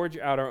we forge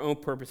out our own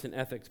purpose and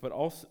ethics. But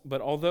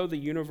although the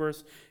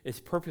universe is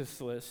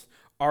purposeless,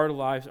 our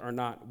lives are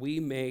not. We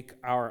make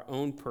our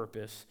own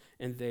purpose,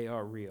 and they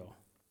are real.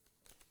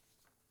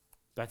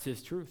 That's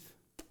his truth.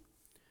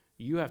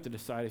 You have to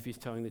decide if he's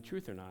telling the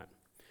truth or not.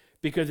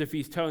 Because if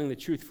he's telling the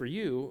truth for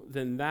you,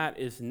 then that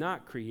is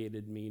not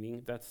created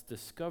meaning. That's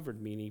discovered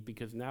meaning,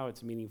 because now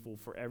it's meaningful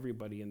for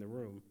everybody in the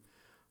room.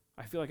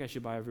 I feel like I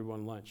should buy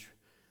everyone lunch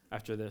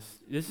after this.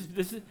 This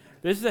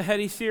is a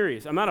heady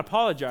series. I'm not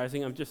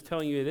apologizing. I'm just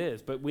telling you it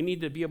is. But we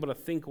need to be able to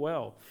think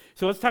well.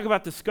 So let's talk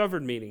about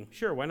discovered meaning.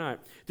 Sure, why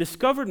not?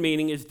 Discovered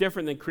meaning is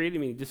different than created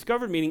meaning.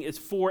 Discovered meaning is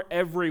for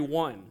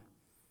everyone.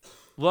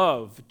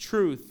 Love,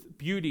 truth,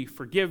 beauty,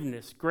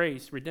 forgiveness,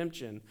 grace,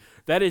 redemption.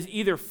 That is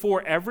either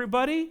for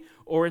everybody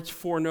or it's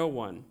for no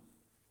one.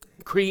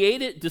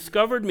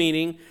 Discovered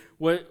meaning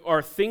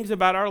are things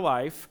about our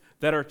life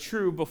that are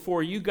true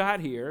before you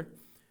got here,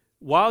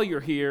 while you're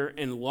here,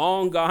 and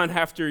long gone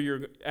after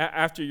you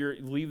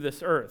leave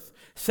this earth.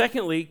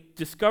 Secondly,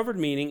 discovered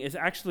meaning is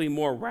actually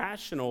more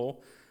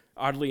rational,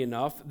 oddly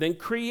enough, than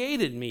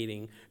created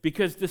meaning,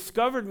 because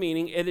discovered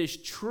meaning, it is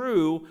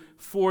true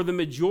for the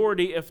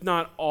majority, if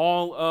not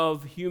all,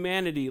 of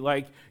humanity.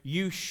 Like,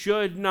 you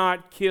should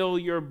not kill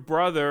your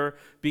brother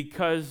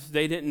because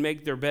they didn't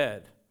make their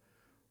bed.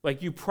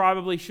 Like, you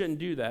probably shouldn't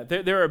do that.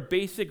 There are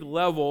basic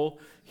level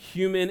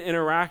human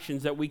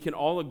interactions that we can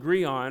all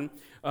agree on,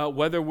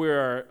 whether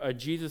we're a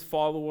Jesus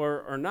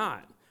follower or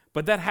not.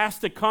 But that has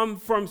to come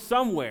from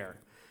somewhere.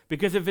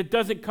 Because if it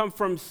doesn't come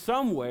from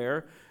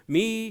somewhere,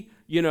 me,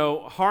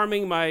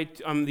 harming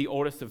I'm the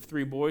oldest of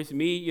 3 boys,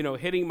 me,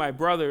 hitting my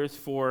brothers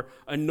for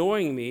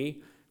annoying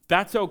me,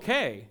 that's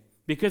okay.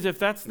 Because if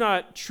that's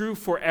not true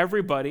for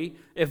everybody,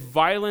 if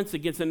violence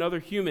against another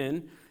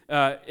human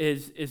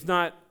is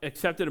not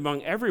accepted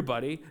among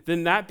everybody,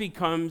 then that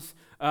becomes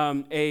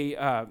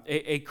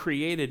a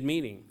created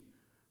meaning.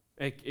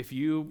 Like, if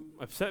you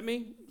upset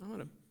me, I'm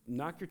going to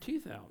knock your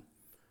teeth out.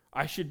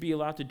 I should be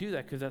allowed to do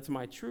that because that's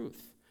my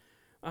truth.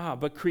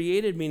 But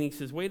created meaning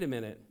says, wait a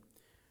minute.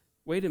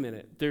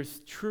 There's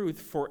truth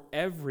for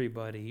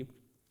everybody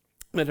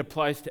that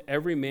applies to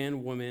every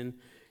man, woman,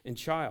 and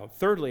child.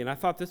 Thirdly, and I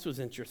thought this was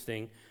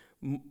interesting,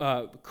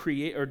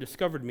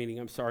 discovered meaning,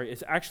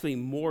 is actually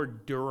more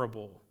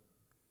durable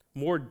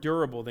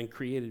than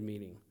created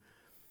meaning.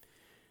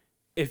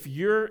 If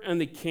you're in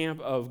the camp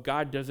of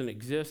God doesn't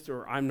exist,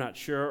 or I'm not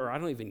sure, or I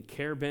don't even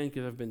care, Ben,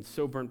 because I've been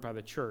so burnt by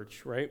the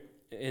church, right?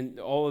 And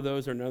all of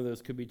those or none of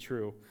those could be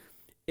true.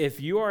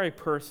 If you are a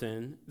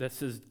person that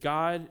says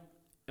God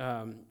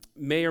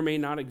may or may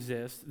not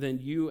exist, then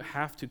you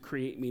have to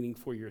create meaning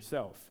for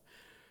yourself.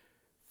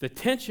 The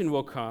tension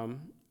will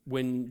come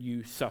when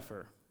you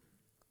suffer,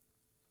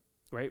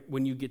 right?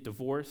 When you get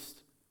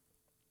divorced,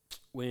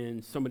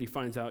 when somebody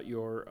finds out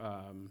your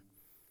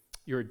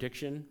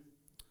addiction,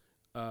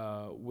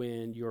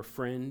 when your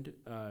friend,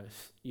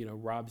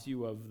 robs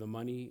you of the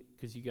money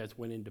because you guys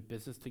went into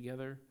business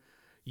together.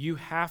 You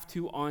have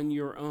to, on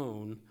your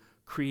own,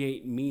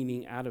 create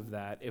meaning out of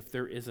that if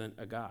there isn't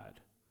a God.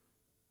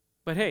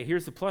 But hey,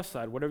 here's the plus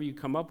side. Whatever you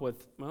come up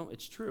with, well,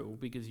 it's true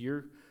because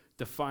you're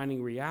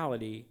defining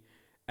reality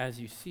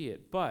as you see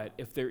it. But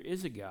if there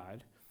is a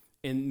God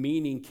and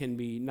meaning can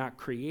be not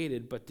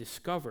created but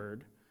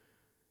discovered,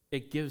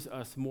 it gives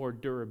us more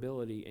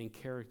durability and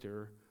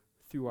character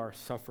through our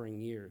suffering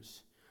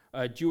years.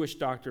 Jewish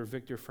doctor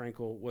Viktor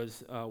Frankl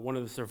was one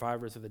of the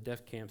survivors of the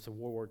death camps of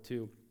World War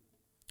II.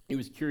 He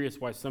was curious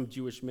why some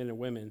Jewish men and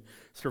women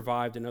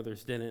survived and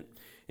others didn't.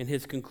 And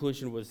his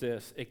conclusion was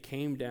this: it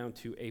came down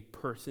to a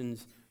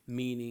person's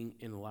meaning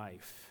in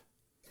life.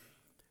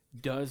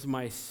 Does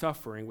my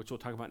suffering, which we'll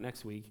talk about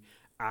next week,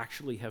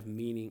 actually have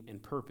meaning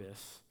and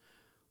purpose?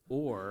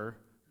 Or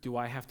do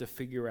I have to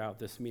figure out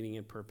this meaning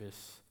and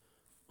purpose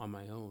on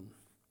my own?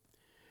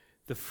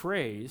 The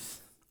phrase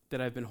that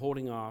I've been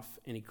holding off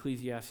in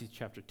Ecclesiastes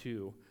chapter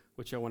 2,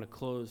 which I want to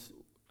close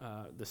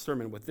the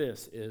sermon with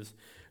this, is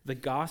the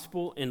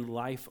gospel and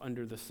life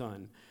under the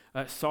sun.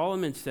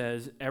 Solomon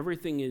says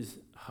everything is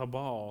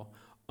habal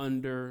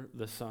under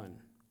the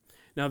sun.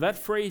 Now that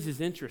phrase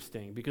is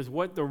interesting because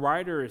what the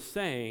writer is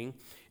saying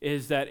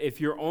is that if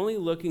you're only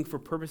looking for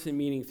purpose and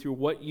meaning through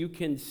what you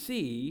can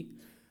see,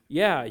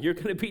 you're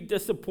going to be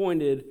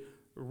disappointed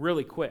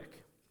really quick.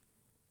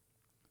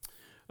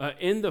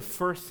 In the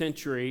first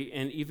century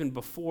and even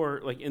before,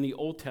 like in the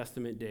Old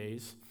Testament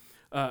days,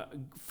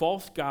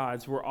 false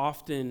gods were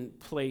often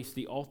placed,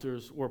 the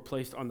altars were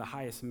placed on the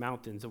highest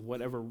mountains of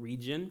whatever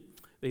region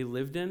they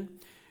lived in.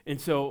 And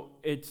so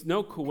it's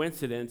no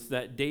coincidence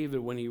that David,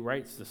 when he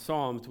writes the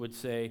Psalms, would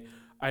say,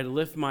 I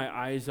lift my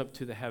eyes up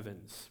to the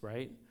heavens,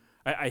 right?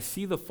 I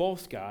see the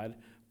false god,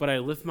 but I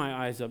lift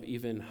my eyes up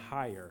even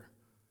higher.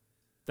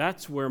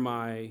 That's where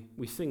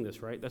we sing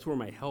this, right? That's where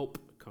my help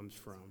comes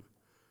from.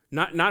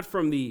 Not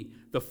from the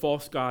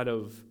false god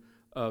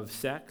of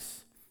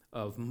sex,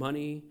 of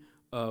money,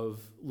 of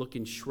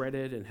looking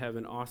shredded and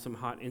having awesome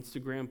hot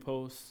Instagram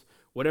posts.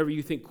 Whatever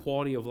you think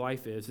quality of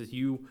life is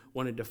you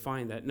want to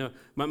define that. No,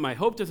 my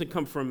hope doesn't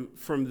come from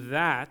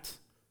that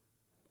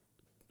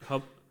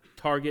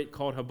target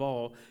called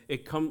Habal.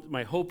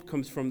 My hope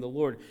comes from the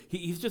Lord.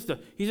 He's just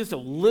a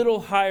little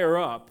higher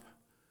up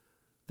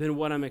than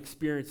what I'm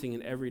experiencing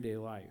in everyday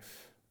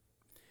life.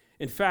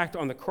 In fact,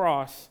 on the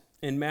cross,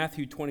 in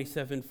Matthew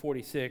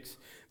 27:46,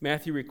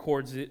 Matthew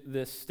records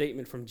this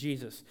statement from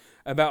Jesus.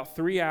 About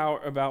 3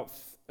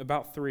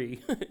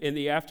 in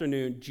the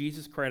afternoon,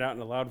 Jesus cried out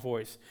in a loud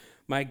voice,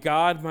 my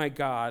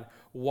God,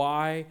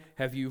 why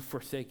have you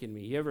forsaken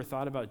me?" You ever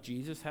thought about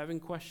Jesus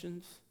having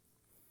questions?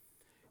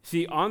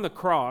 See, on the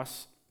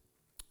cross,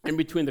 in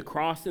between the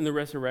cross and the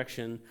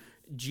resurrection,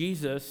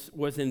 Jesus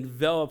was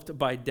enveloped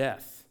by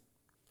death.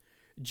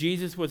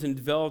 Jesus was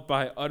enveloped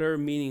by utter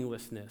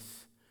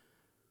meaninglessness,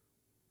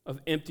 of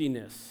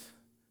emptiness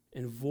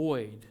and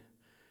void.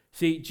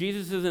 See,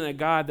 Jesus isn't a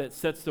God that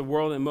sets the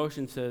world in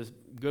motion and says,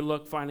 good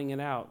luck finding it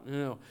out.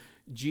 No.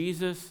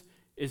 Jesus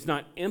is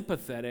not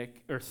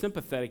empathetic or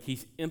sympathetic.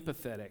 He's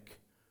empathetic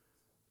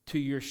to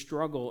your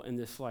struggle in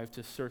this life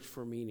to search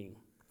for meaning.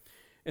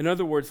 In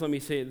other words, let me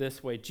say it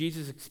this way.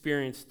 Jesus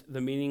experienced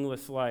the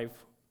meaningless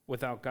life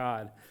without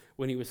God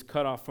when he was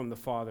cut off from the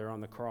Father on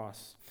the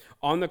cross.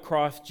 On the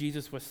cross,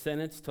 Jesus was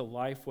sentenced to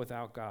life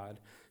without God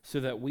so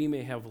that we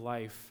may have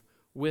life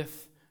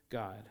with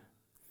God.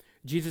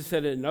 Jesus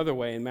said it another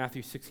way in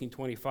Matthew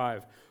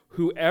 16:25.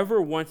 Whoever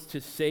wants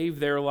to save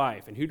their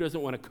life, and who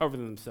doesn't want to cover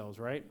themselves,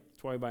 right?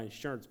 That's why we buy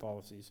insurance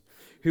policies.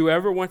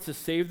 Whoever wants to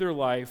save their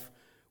life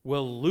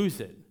will lose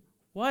it.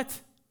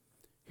 What?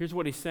 Here's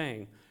what he's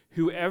saying.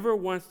 Whoever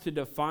wants to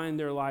define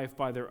their life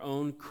by their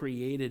own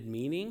created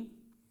meaning,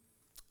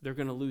 they're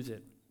going to lose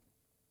it.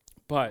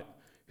 But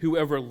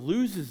whoever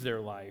loses their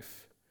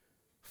life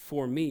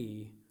for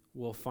me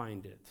will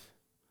find it.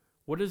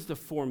 What does the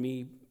for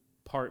me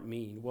part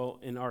mean? Well,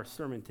 in our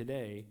sermon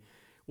today,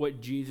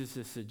 What Jesus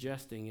is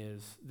suggesting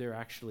is there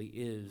actually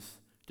is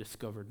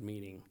discovered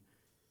meaning,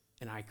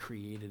 and I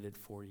created it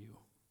for you.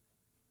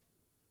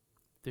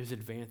 There's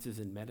advances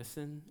in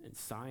medicine and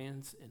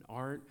science and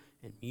art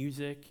and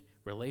music,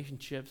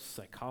 relationships,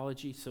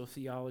 psychology,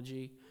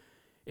 sociology.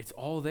 It's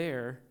all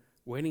there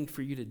waiting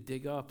for you to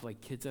dig up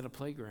like kids at a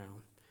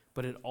playground.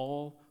 But it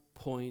all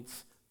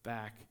points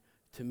back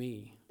to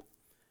me.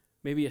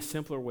 Maybe a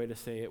simpler way to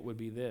say it would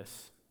be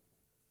this.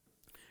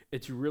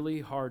 It's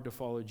really hard to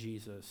follow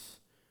Jesus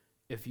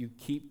if you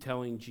keep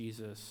telling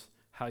Jesus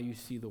how you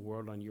see the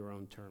world on your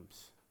own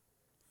terms,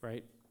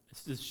 right?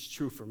 This is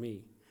true for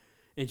me.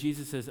 And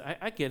Jesus says,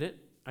 I get it.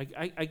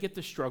 I get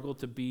the struggle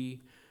to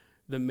be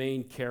the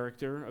main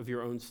character of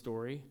your own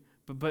story.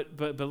 But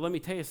let me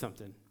tell you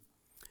something.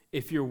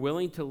 If you're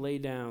willing to lay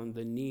down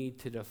the need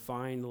to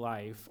define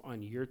life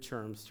on your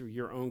terms through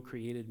your own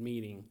created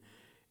meaning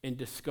and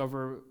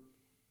discover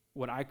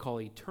what I call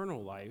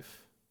eternal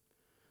life,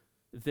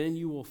 then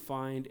you will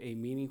find a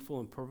meaningful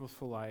and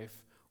purposeful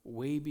life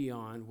way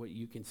beyond what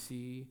you can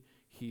see,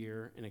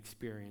 hear, and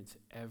experience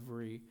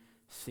every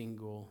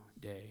single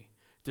day.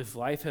 Does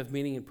life have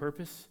meaning and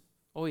purpose?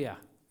 Oh, yeah.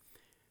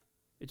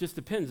 It just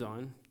depends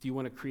on, do you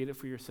want to create it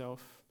for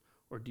yourself,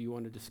 or do you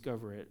want to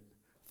discover it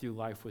through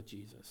life with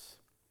Jesus?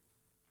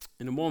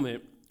 In a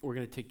moment, we're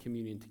going to take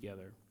communion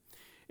together.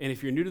 And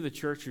if you're new to the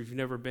church, or if you've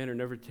never been or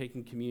never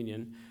taken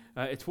communion,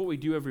 it's what we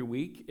do every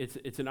week.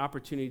 It's an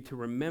opportunity to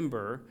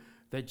remember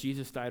that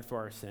Jesus died for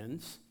our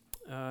sins.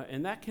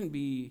 And that can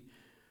be,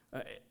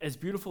 as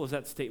beautiful as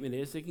that statement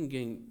is, it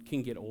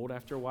can get old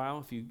after a while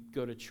if you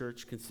go to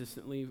church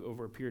consistently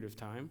over a period of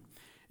time.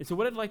 And so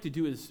what I'd like to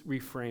do is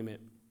reframe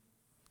it.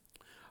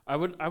 I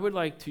would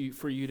like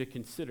for you to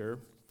consider,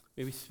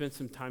 maybe spend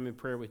some time in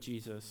prayer with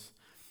Jesus,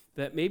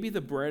 that maybe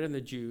the bread and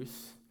the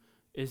juice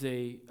is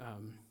a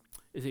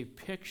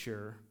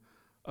picture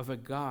of a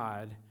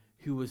God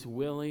who was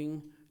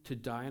willing to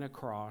die on a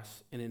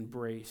cross and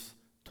embrace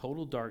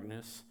total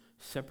darkness,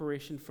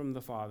 separation from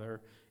the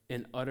Father,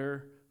 and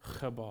utter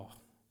chabal,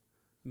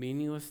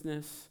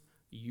 meaninglessness,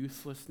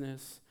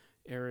 uselessness,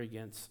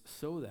 arrogance,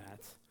 so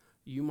that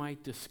you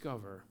might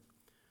discover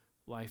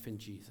life in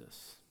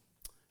Jesus.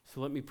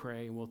 So let me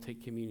pray, and we'll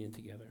take communion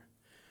together.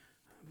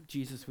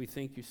 Jesus, we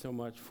thank you so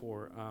much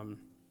for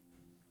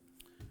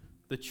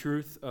the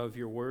truth of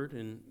your word,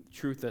 and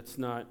truth that's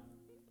not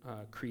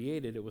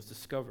created, it was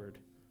discovered.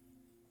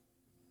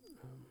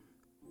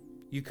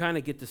 You kind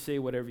of get to say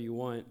whatever you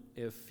want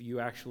if you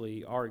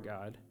actually are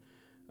God,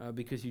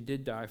 because you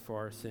did die for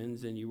our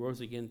sins and you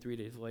rose again 3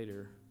 days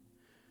later.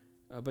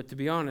 But to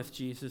be honest,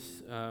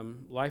 Jesus,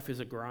 life is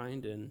a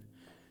grind, and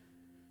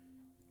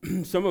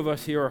some of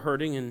us here are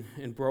hurting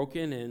and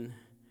broken, and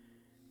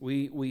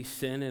we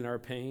sin in our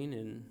pain,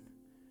 and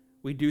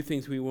we do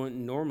things we wouldn't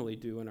normally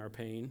do in our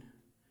pain.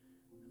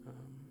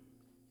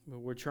 But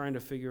we're trying to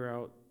figure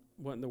out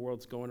what in the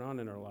world's going on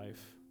in our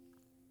life.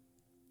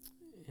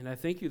 And I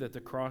thank you that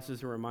the cross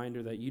is a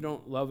reminder that you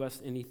don't love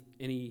us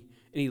any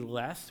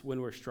less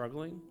when we're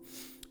struggling.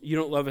 You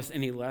don't love us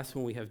any less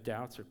when we have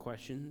doubts or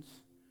questions.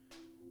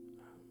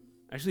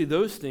 Actually,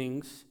 those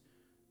things,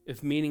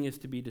 if meaning is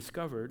to be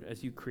discovered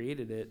as you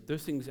created it,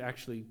 those things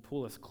actually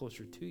pull us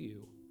closer to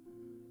you.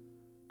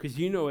 Because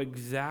you know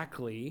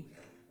exactly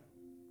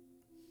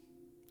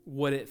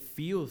what it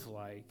feels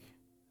like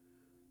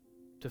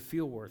to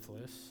feel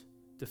worthless,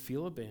 to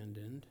feel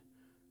abandoned,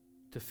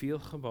 to feel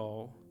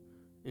chabal,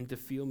 and to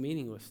feel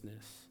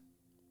meaninglessness.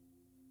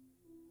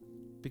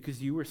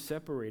 Because you were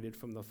separated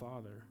from the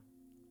Father,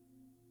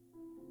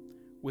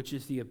 which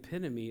is the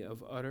epitome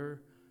of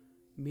utter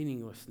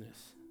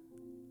meaninglessness.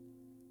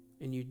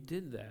 And you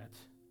did that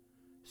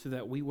so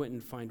that we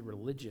wouldn't find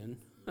religion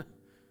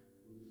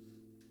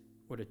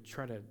or to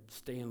try to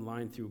stay in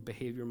line through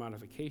behavior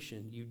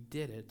modification. You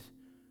did it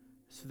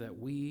so that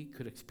we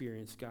could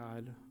experience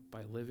God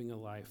by living a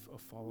life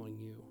of following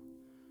you.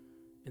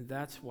 And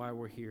that's why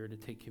we're here to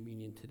take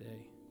communion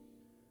today.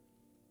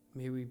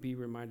 May we be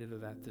reminded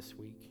of that this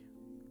week.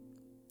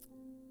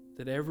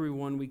 That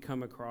everyone we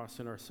come across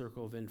in our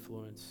circle of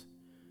influence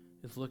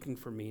is looking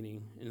for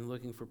meaning and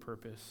looking for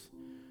purpose.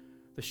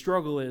 The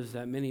struggle is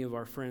that many of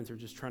our friends are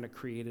just trying to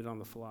create it on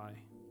the fly.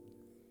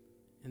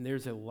 And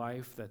there's a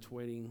life that's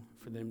waiting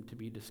for them to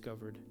be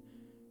discovered.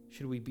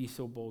 Should we be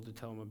so bold to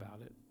tell them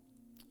about it?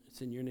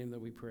 It's in your name that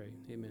we pray.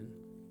 Amen.